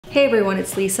Hey everyone,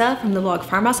 it's Lisa from the blog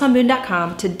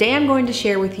farmhouseonboone.com. Today I'm going to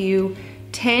share with you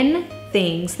 10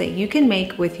 things that you can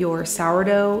make with your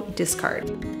sourdough discard.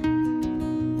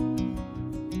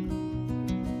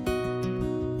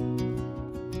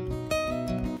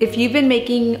 If you've been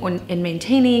making and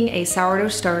maintaining a sourdough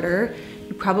starter,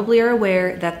 you probably are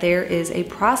aware that there is a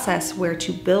process where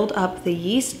to build up the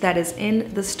yeast that is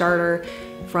in the starter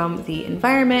from the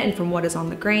environment and from what is on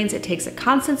the grains. It takes a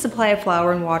constant supply of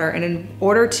flour and water, and in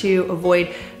order to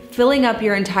avoid filling up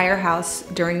your entire house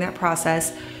during that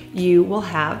process, you will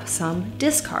have some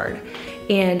discard.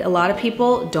 And a lot of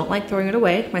people don't like throwing it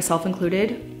away, myself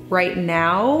included. Right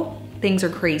now, things are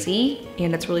crazy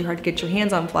and it's really hard to get your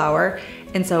hands on flour,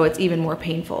 and so it's even more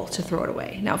painful to throw it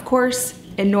away. Now, of course,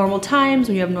 in normal times,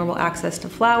 when you have normal access to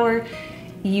flour,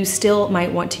 you still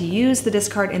might want to use the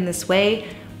discard in this way,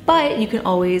 but you can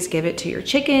always give it to your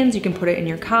chickens, you can put it in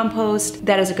your compost.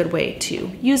 That is a good way to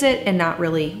use it and not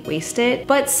really waste it,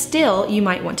 but still you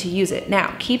might want to use it.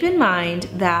 Now, keep in mind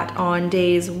that on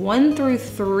days 1 through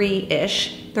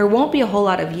 3-ish, there won't be a whole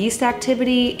lot of yeast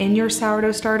activity in your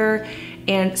sourdough starter,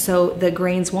 and so the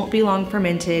grains won't be long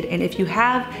fermented. And if you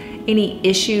have any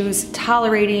issues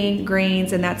tolerating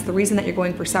grains, and that's the reason that you're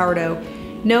going for sourdough,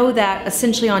 know that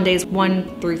essentially on days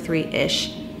 1 through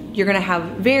 3-ish, you're gonna have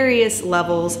various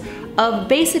levels of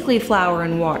basically flour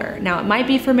and water. Now, it might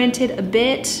be fermented a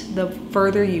bit the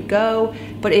further you go,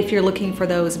 but if you're looking for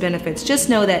those benefits, just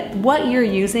know that what you're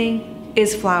using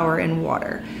is flour and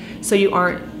water. So you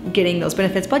aren't getting those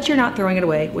benefits, but you're not throwing it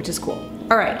away, which is cool.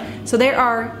 All right, so there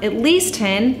are at least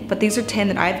 10, but these are 10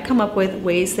 that I've come up with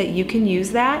ways that you can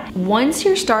use that. Once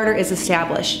your starter is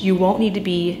established, you won't need to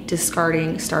be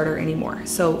discarding starter anymore.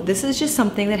 So this is just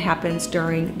something that happens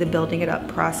during the building it up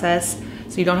process.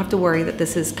 So you don't have to worry that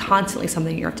this is constantly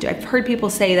something you have to do. I've heard people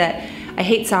say that I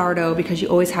hate sourdough because you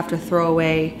always have to throw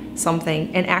away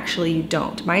something, and actually you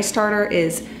don't. My starter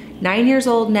is 9 years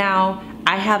old now.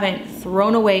 I haven't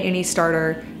thrown away any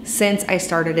starter since I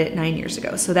started it 9 years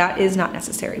ago. So that is not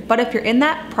necessary. But if you're in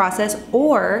that process,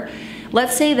 or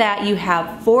let's say that you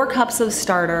have 4 cups of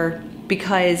starter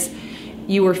because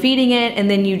you were feeding it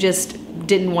and then you just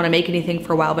didn't want to make anything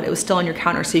for a while, but it was still on your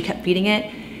counter, so you kept feeding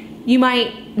it, you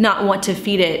might not want to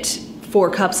feed it 4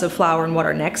 cups of flour and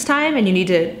water next time, and you need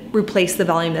to replace the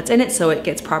volume that's in it so it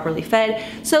gets properly fed.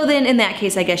 So then in that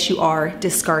case, I guess you are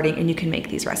discarding and you can make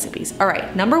these recipes. All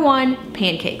right, number 1,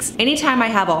 pancakes. Anytime I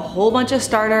have a whole bunch of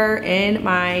starter in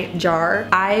my jar,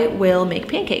 I will make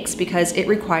pancakes because it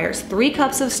requires 3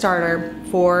 cups of starter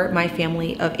for my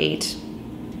family of 8.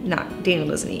 Not, Daniel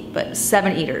doesn't eat, but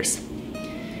 7 eaters.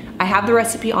 I have the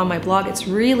recipe on my blog. It's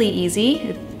really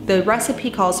easy. The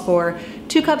recipe calls for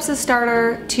 2 cups of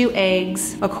starter, 2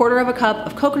 eggs, 1/4 cup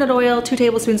of coconut oil, 2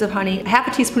 tablespoons of honey,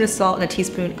 1/2 teaspoon of salt, and 1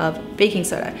 teaspoon of baking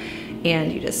soda.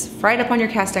 And you just fry it up on your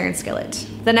cast iron skillet.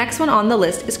 The next one on the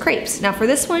list is crepes. Now for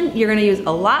this one, you're gonna use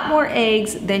a lot more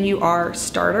eggs than you are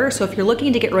starter. So if you're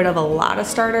looking to get rid of a lot of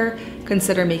starter,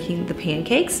 consider making the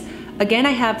pancakes. Again,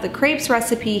 I have the crepes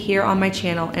recipe here on my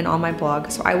channel and on my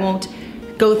blog, so I won't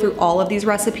go through all of these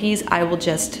recipes. I will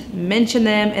just mention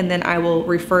them, and then I will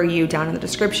refer you down in the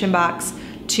description box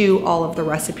to all of the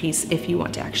recipes if you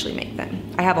want to actually make them.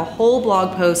 I have a whole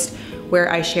blog post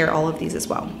where I share all of these as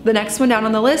well. The next one down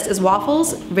on the list is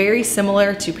waffles. Very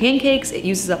similar to pancakes. It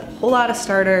uses up a whole lot of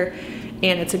starter,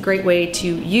 and it's a great way to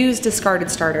use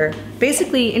discarded starter.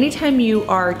 Basically, anytime you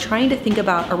are trying to think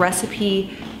about a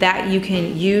recipe that you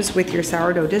can use with your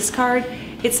sourdough discard,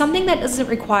 it's something that doesn't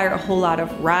require a whole lot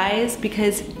of rise,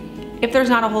 because if there's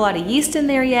not a whole lot of yeast in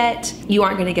there yet, you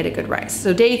aren't gonna get a good rise.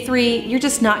 So day 3, you're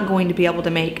just not going to be able to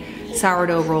make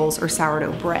sourdough rolls or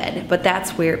sourdough bread, but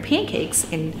that's where pancakes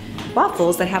and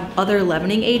waffles that have other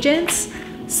leavening agents,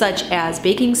 such as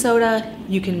baking soda,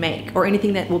 you can make, or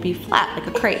anything that will be flat like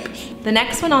a crepe. The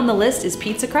next one on the list is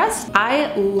pizza crust.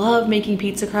 I love making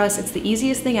pizza crust. It's the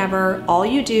easiest thing ever. All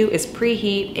you do is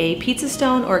preheat a pizza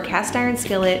stone or a cast iron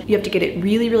skillet. You have to get it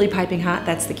really, really piping hot.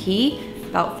 That's the key,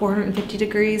 about 450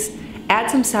 degrees. Add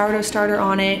some sourdough starter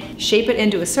on it, shape it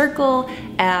into a circle,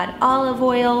 add olive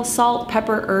oil, salt,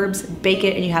 pepper, herbs, bake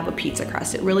it, and you have a pizza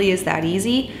crust. It really is that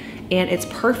easy. And it's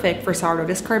perfect for sourdough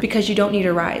discard because you don't need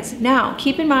a rise. Now,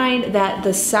 keep in mind that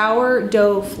the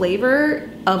sourdough flavor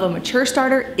of a mature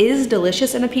starter is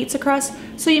delicious in a pizza crust,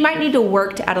 so you might need to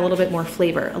work to add a little bit more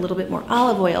flavor, a little bit more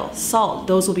olive oil, salt.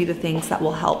 Those will be the things that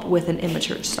will help with an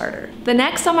immature starter. The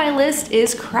next on my list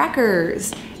is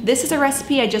crackers. This is a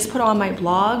recipe I just put on my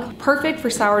blog. Perfect for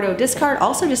sourdough discard,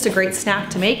 also just a great snack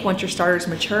to make once your starter's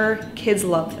mature. Kids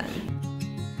love them.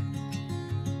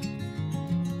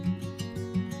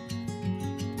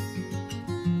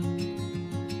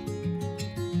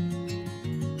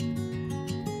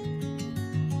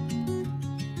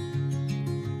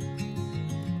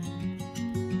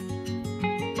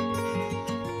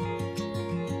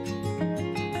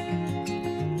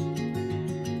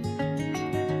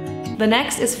 The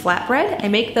next is flatbread. I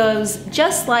make those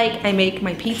just like I make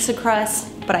my pizza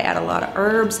crust, but I add a lot of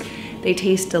herbs. They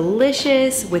taste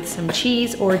delicious with some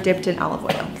cheese or dipped in olive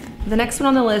oil. The next one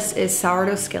on the list is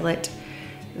sourdough skillet.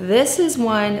 This is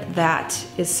one that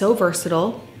is so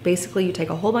versatile. Basically, you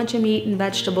take a whole bunch of meat and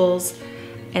vegetables,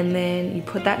 and then you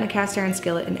put that in a cast iron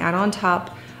skillet and add on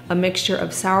top a mixture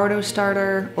of sourdough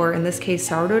starter, or in this case,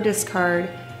 sourdough discard,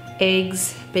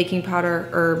 eggs, baking powder,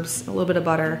 herbs, a little bit of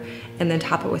butter, and then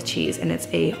top it with cheese, and it's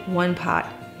a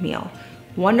one-pot meal.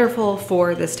 Wonderful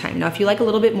for this time. Now, if you like a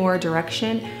little bit more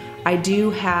direction, I do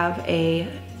have a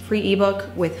free ebook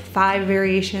with 5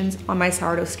 variations on my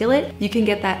sourdough skillet. You can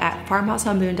get that at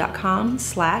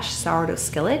farmhouseonboone.com/sourdough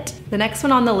skillet. The next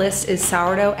one on the list is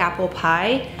sourdough apple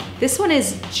pie. This one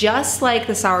is just like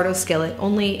the sourdough skillet,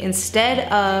 only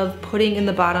instead of putting in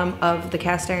the bottom of the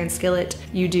cast iron skillet,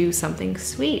 you do something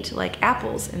sweet like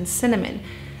apples and cinnamon.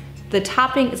 The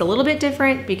topping is a little bit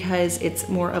different because it's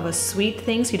more of a sweet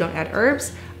thing, so you don't add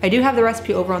herbs. I do have the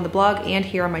recipe over on the blog and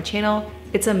here on my channel.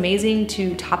 It's amazing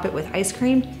to top it with ice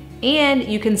cream, and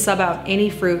you can sub out any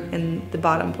fruit in the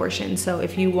bottom portion. So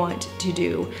if you want to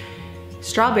do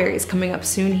strawberries coming up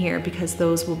soon here because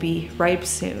those will be ripe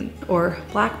soon, or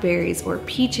blackberries or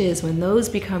peaches when those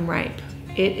become ripe,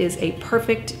 it is a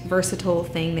perfect versatile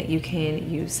thing that you can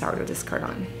use sourdough discard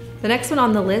on. The next one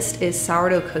on the list is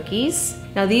sourdough cookies.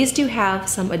 Now these do have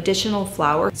some additional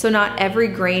flour, so not every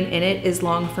grain in it is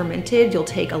long fermented. You'll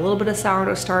take a little bit of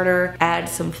sourdough starter, add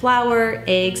some flour,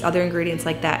 eggs, other ingredients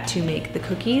like that to make the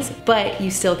cookies, but you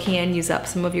still can use up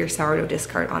some of your sourdough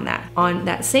discard on that. On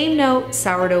that same note,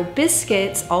 sourdough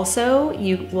biscuits also,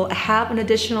 you will have an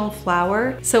additional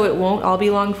flour, so it won't all be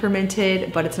long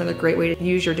fermented, but it's another great way to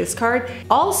use your discard.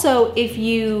 Also, if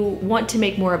you want to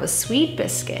make more of a sweet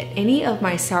biscuit, any of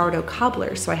my sourdough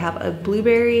cobblers, so I have a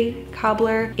blueberry cobbler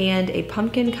and a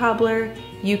pumpkin cobbler,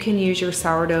 you can use your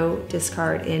sourdough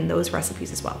discard in those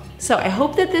recipes as well. So I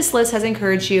hope that this list has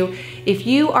encouraged you. If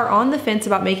you are on the fence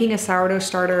about making a sourdough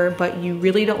starter, but you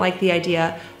really don't like the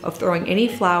idea of throwing any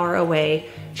flour away,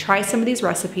 try some of these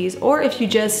recipes. Or if you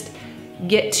just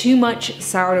get too much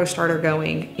sourdough starter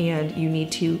going and you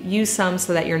need to use some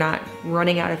so that you're not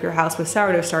running out of your house with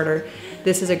sourdough starter,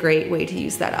 this is a great way to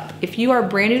use that up. If you are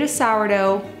brand new to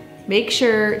sourdough, make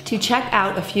sure to check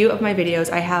out a few of my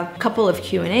videos. I have a couple of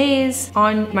Q&As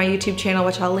on my YouTube channel,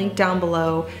 which I'll link down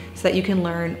below, so that you can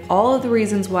learn all of the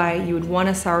reasons why you would want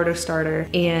a sourdough starter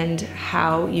and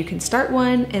how you can start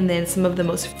one, and then some of the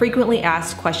most frequently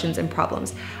asked questions and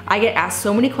problems. I get asked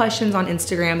so many questions on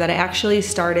Instagram that I actually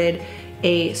started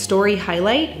a story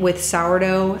highlight with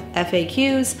sourdough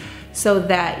FAQs, so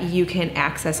that you can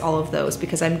access all of those,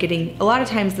 because I'm getting a lot of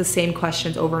times the same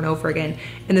questions over and over again,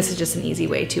 and this is just an easy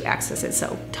way to access it.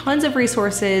 So tons of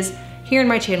resources here in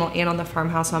my channel and on the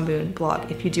Farmhouse on Boone blog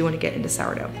if you do want to get into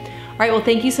sourdough. All right, well,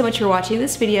 thank you so much for watching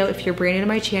this video. If you're brand new to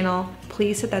my channel,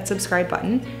 please hit that subscribe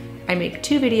button. I make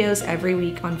 2 videos every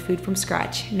week on food from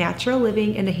scratch, natural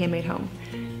living in a handmade home.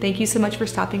 Thank you so much for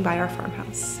stopping by our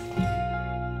farmhouse.